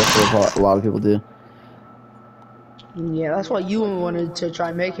house, because that's what a lot of people do. Yeah, that's what you wanted to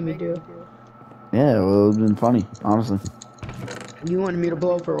try making me do. Yeah, well, it would have been funny, honestly. You wanted me to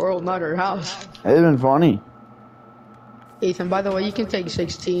blow up her world, not her house. It would have been funny. Ethan, by the way, you can take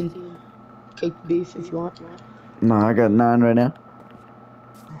 16 cooked beef if you want. No, I got 9 right now.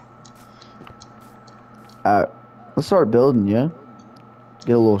 Let's start building, yeah?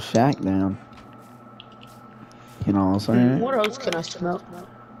 Get a little shack down. You know what I'm saying? What else can I smelt?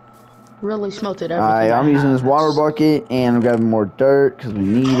 Really smelted everything. Alright, I'm using this water bucket, and I'm grabbing more dirt, because we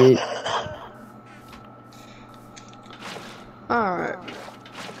need it. Alright.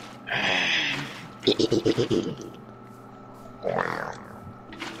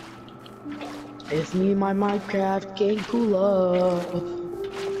 If me and my Minecraft gang pull up,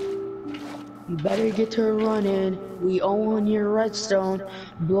 you better get to running. We own your redstone,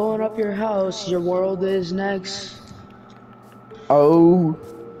 blowing up your house. Your world is next. Oh.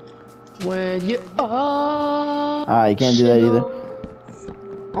 When you You can't do that either.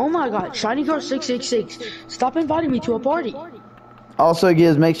 Oh my god, Shiny Girl 666, stop inviting me to a party. Also,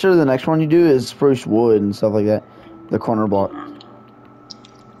 Giz, make sure the next one you do is spruce wood and stuff like that. The corner block.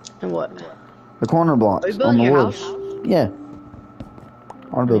 And what? The corner blocks. Are you building your house? Yeah.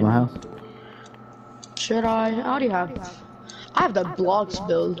 I want to build my house. Should I? I already have. I have the blocks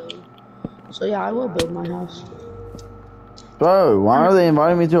build. So yeah, I will build my house. Bro, why are they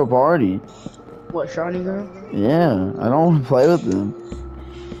inviting me to a party? What, Shiny Girl? Yeah, I don't want to play with them.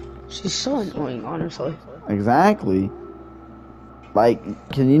 She's so annoying, honestly. Exactly. Like,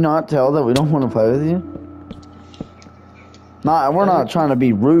 can you not tell that we don't want to play with you? We're not trying to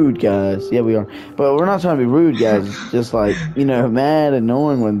be rude, guys. Yeah, we are. But we're not trying to be rude, guys. It's just like, you know, mad,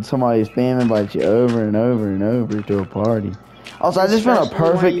 annoying when somebody's spam invites you over and over and over to a party. Also, I just found a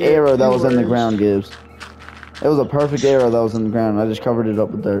perfect arrow that was in the ground, Gibbs. It was a perfect arrow that was in the ground. I just covered it up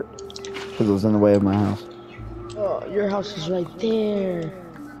with dirt. Because it was in the way of my house. Oh, your house is right there.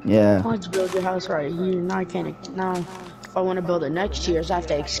 Yeah. Why'd you build your house right here? Now I can't. Now, if I want to build it next year, I have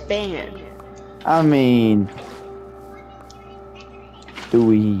to expand. I mean... Do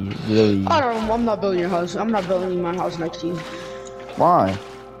we really? I don't know. I'm not building your house. I'm not building my house next to you. Why?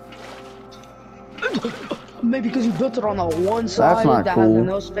 Maybe because you built it on the one side that's not that cool. has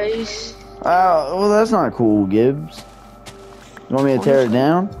no space. Well, that's not cool, Gibbs. You want me to tear it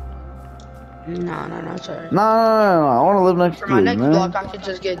down? No, it's alright. No. I want to live next to you, man. For my next block, I could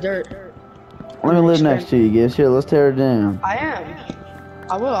just get dirt. Let me live next to you, Gibbs. Here, let's tear it down. I am.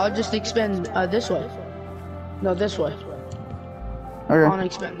 I will. I'll just expand this way. No, this way. Okay. I want to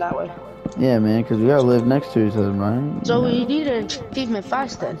expand that way. Yeah, man, because we gotta live next to each other, right? So we need an achievement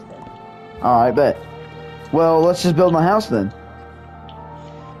fast then. Alright, bet. Well, let's just build my house then.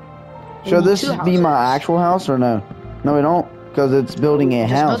 Should this be my actual house or no? No, we don't, because it's building a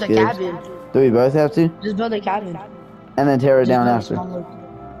house, Just build a cabin. Do we both have to? Just build a cabin. And then tear it down after?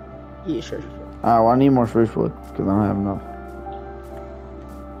 Yeah, sure. Alright, well, I need more spruce wood, because I don't have enough.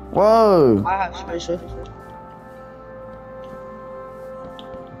 Whoa! I have spruce wood.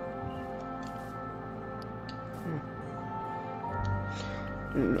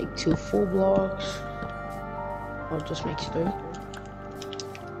 Make 2 full blocks. Or just make 3.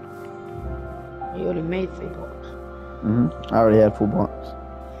 You already made 3 blocks. I already had full blocks.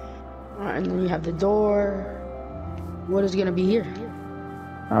 Alright, and then you have the door. What is gonna be here?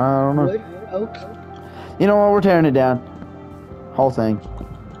 I don't know. Wood? Oak? You know what? We're tearing it down. Whole thing.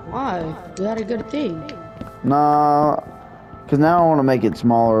 Why? You had a good thing. Nah, because now I want to make it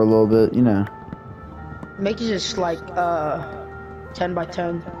smaller a little bit, you know. Make it just like 10 by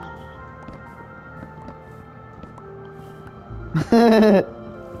 10.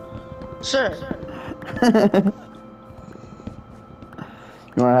 Sir.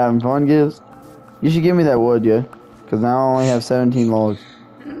 You wanna having fun, Gibbs? You should give me that wood, yeah. Cause now I only have 17 logs.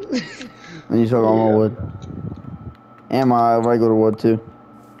 And you took all my wood. And my regular wood too.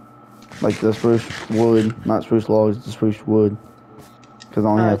 Like the spruce wood, not spruce logs, the spruce wood. Cause I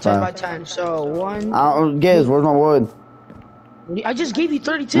only have 10 5. by 10, so 1. Gibbs, where's my wood? I just gave you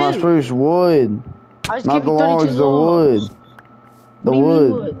 32. My spruce wood. I just Not gave the you 32 logs, the logs. wood. The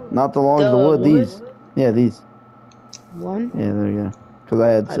wood. Not the logs, the wood. These. Yeah, these. 1. Yeah, there you go. Cause I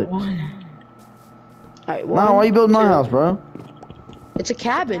had 6. 1. Alright, 1. Nah, why you building my 2. house, bro? It's a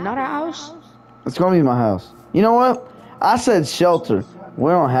cabin, not a house. It's gonna be my house. You know what? I said shelter.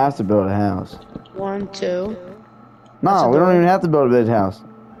 We don't have to build a house. 1, 2. No, we don't even have to build a big house.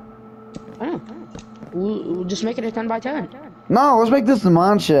 Oh. We'll just make it a 10 by 10. No, let's make this the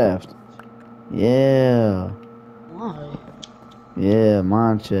mine shaft. Yeah. Why? Yeah,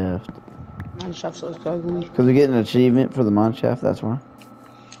 mine shaft. Mine shaft looks ugly. Because we get an achievement for the mine shaft, that's why.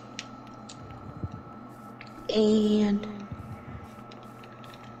 And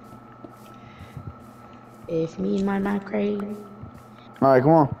if me and my crate. Alright,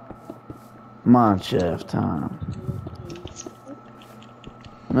 come on. Mine shaft time.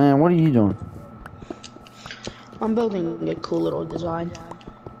 Man, what are you doing? I'm building a cool little design.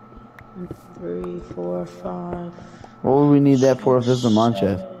 3, 4, 5. What would we need that for if this is a mine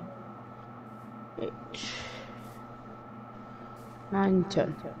shaft? 8, 9,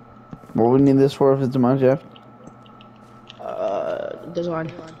 10. What would we need this for if it's a mine shaft?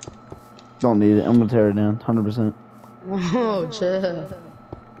 Design. Don't need it. I'm gonna tear it down. 100%. Oh, chill.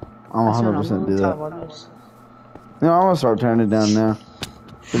 I'm 100% do that. You know, I'm gonna start tearing it down now.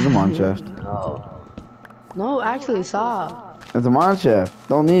 It's a mine shaft. No. No, actually, stop. It's a mine shaft.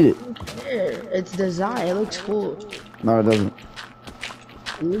 Don't need it. It's design. It looks cool. No, it doesn't.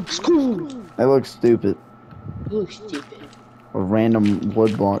 It looks cool. It looks stupid. It looks stupid. A random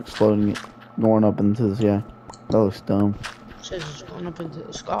wood block floating, going up into the sky. That looks dumb. It says it's going up into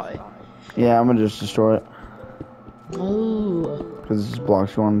the sky. Yeah, I'm gonna just destroy it. Oh. Because it's just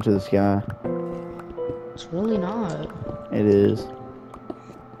blocks going into the sky. It's really not. It is.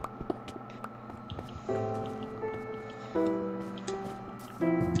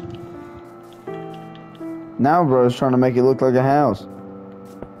 Now bro's trying to make it look like a house.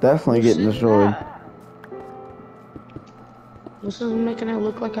 Definitely getting destroyed. This is making it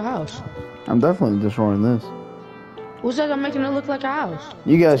look like a house. I'm definitely destroying this. Who said I'm making it look like a house?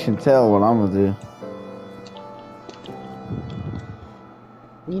 You guys can tell what I'm gonna do.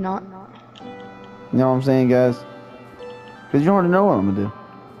 You not? You know what I'm saying, guys? Because you already know what I'm gonna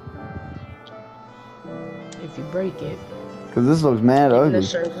do. If you break it. Because this looks mad ugly. The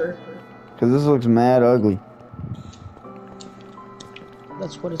server. Because this looks mad ugly.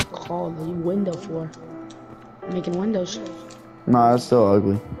 That's what it's called. The window for. Making windows. Nah, it's still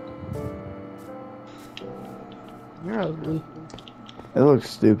ugly. You're ugly. It looks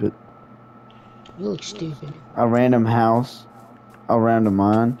stupid. You look stupid. A random house around a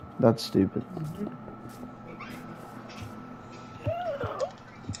mine? That's stupid.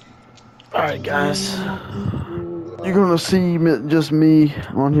 Alright, guys. You're gonna see just me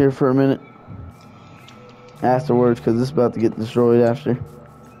on here for a minute afterwards, because this is about to get destroyed after.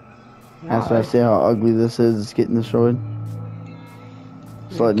 After I see how ugly this is, it's getting destroyed.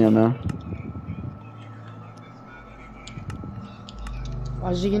 Just letting you know.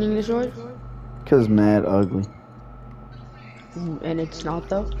 Why is it getting destroyed? Because it's mad ugly. And it's not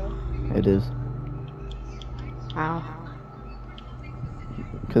though? It is. How?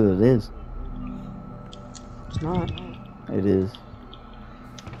 Because it is. It's not. It is.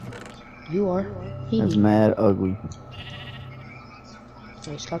 You are. It's mad ugly.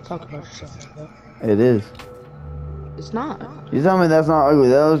 Hey, stop talking about yourself like that. It is. It's not. You tell me that's not ugly?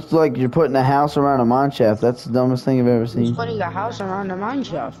 That looks like you're putting a house around a mine shaft. That's the dumbest thing I've ever seen. Who's putting a house around a mine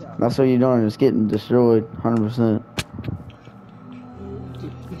shaft? That's what you're doing. It's getting destroyed, 100%.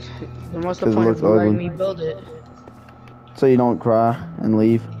 Then what's the point of letting me build it? So you don't cry and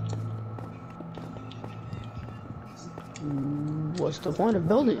leave. What's the point of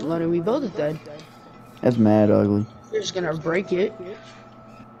letting me build it then? It's mad ugly. You're just gonna break it.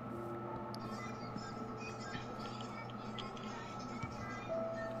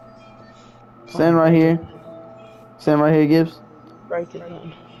 Stand right here. Stand right here, Gibbs. Break it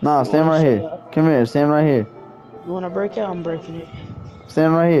then. Nah, stand right here. Come here, stand right here. You wanna break it? I'm breaking it.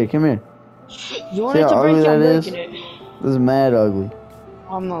 Stand right here, come here. You want it to break it? I'm breaking it. This is mad ugly.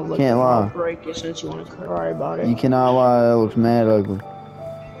 I'm not looking to break it since you wanna cry about it. You cannot lie, that looks mad ugly.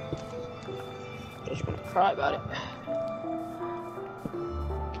 Just wanna cry about it.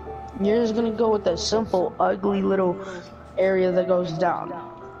 You're just gonna go with that simple, ugly little area that goes down That's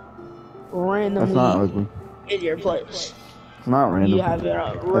not randomly ugly. in your place. It's not random. You have it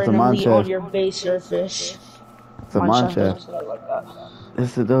That's a mine randomly on shaft. your base surface. It's a mine shaft. Doesn't say it like that.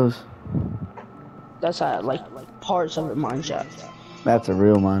 Yes, it does. That's how, like parts of a mine shaft. That's a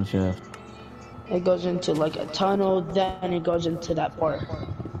real mine shaft. It goes into like a tunnel, then it goes into that part.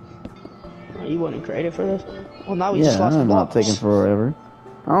 Oh, you wasn't creative for this? Well, now we just lost the I'm not blocks. taking forever.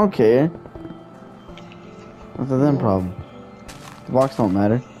 I don't care. What's a them problem? The blocks don't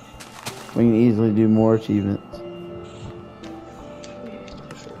matter. We can easily do more achievements.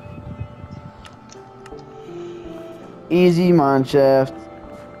 Easy mine shaft.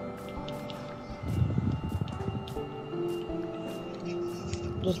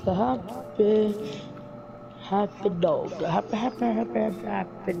 Just a happy dog. Happy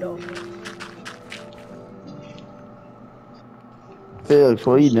dog. Felix,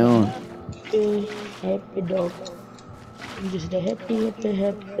 what are you doing? Happy dog. I'm just a happy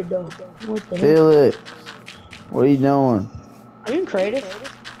dog. What the Felix, what are you doing? Are you creative?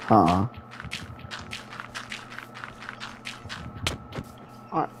 Uh-uh.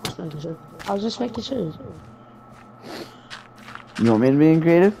 Alright, just making sure. I was just making sure. You want me to be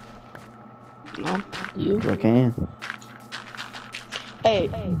creative? No, you. I can. Hey,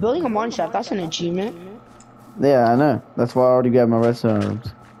 building a mine shaft, that's an achievement. Yeah, I know. That's why I already grabbed my redstone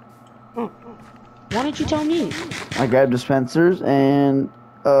items. Oh. Why didn't you tell me? I grabbed dispensers and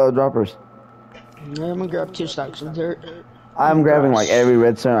droppers. I'm gonna grab 2 stacks of dirt. I'm grabbing like every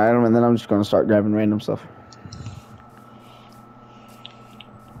redstone item and then I'm just gonna start grabbing random stuff.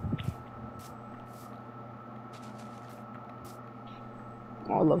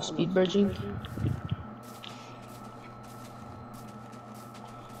 Oh, I love speed bridging.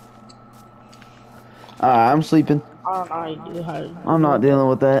 I'm sleeping. I'm not dealing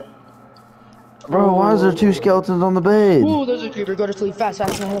with that. Bro, why is there 2 skeletons on the bed? Ooh, there's a creeper. Go to sleep. Fast. Go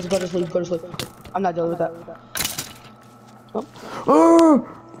to sleep. Go to sleep. I'm not dealing with that. Oh.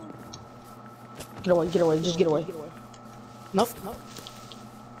 Get away. Just get away. Nope.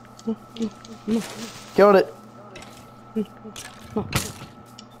 Killed it. No.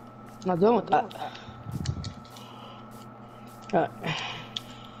 I'm not dealing with that.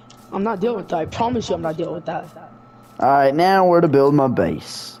 I'm not dealing with that. I promise you I'm not dealing with that. Alright, now where to build my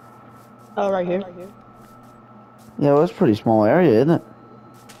base. Oh, right here. Yeah, well, that's a pretty small area, isn't it?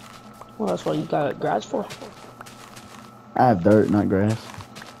 Well, that's what you got grass for. I have dirt, not grass.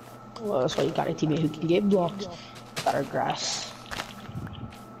 Well, that's why you got a teammate who can get blocks. Got our grass.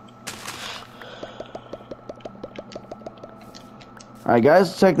 Alright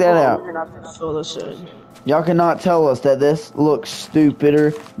guys, check that out. We're gonna have to fill this in. Y'all cannot tell us that this looks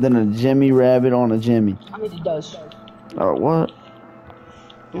stupider than a Jimmy Rabbit on a Jimmy. I mean, it does. Oh, what?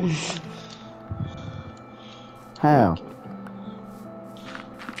 How?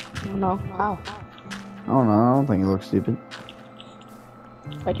 No, how? I don't know, I don't think it looks stupid.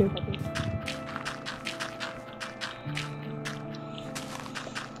 Right here.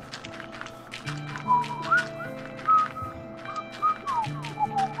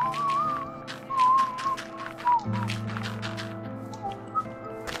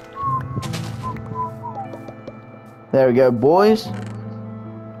 There we go, boys.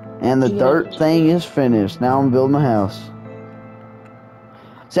 And the dirt thing is finished. Now I'm building a house.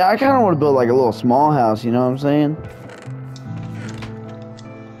 See, I kind of want to build like a little small house, you know what I'm saying?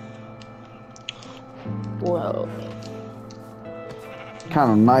 Well,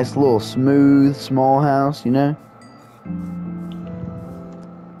 Kind of nice little smooth small house, you know?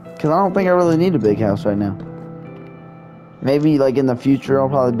 Because I don't think I really need a big house right now. Maybe like in the future I'll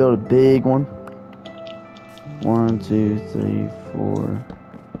probably build a big one. 1, 2, 3, 4.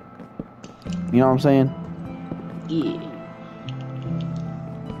 You know what I'm saying? yeah.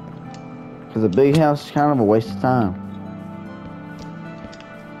 Because a big house is kind of a waste of time.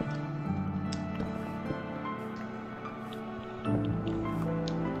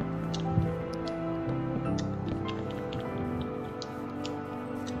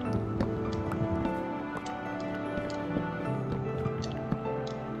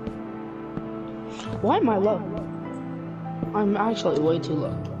 Why am I low? I'm actually way too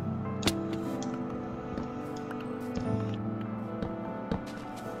low.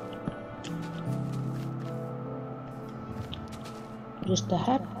 Just a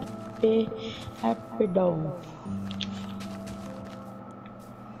happy dog.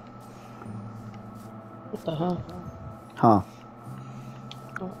 What the hell? Huh.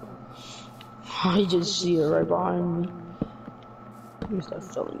 I just see it right behind me. Let me start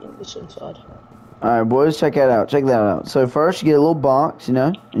filling in this inside. Alright, boys, check that out. Check that out. So first you get a little box, you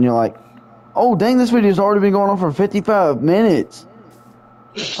know, and you're like, oh, dang, this video's already been going on for 55 minutes.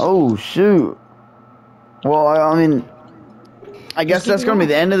 Oh, shoot. Well, I mean, I guess that's going to be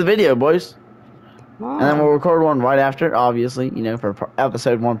the end of the video, boys. Wow. And then we'll record one right after, obviously, you know, for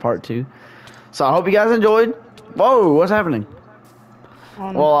episode 1, part 2. So I hope you guys enjoyed. Whoa, what's happening?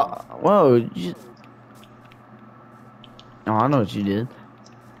 Well, whoa. Oh, I know what you did.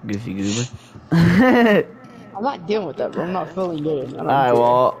 Goofy goober. I'm not dealing with that, bro. I'm not feeling good. Alright,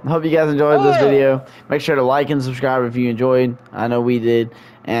 well, hope you guys enjoyed this video. Make sure to like and subscribe if you enjoyed. I know we did.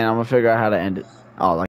 And I'm going to figure out how to end it. Oh, like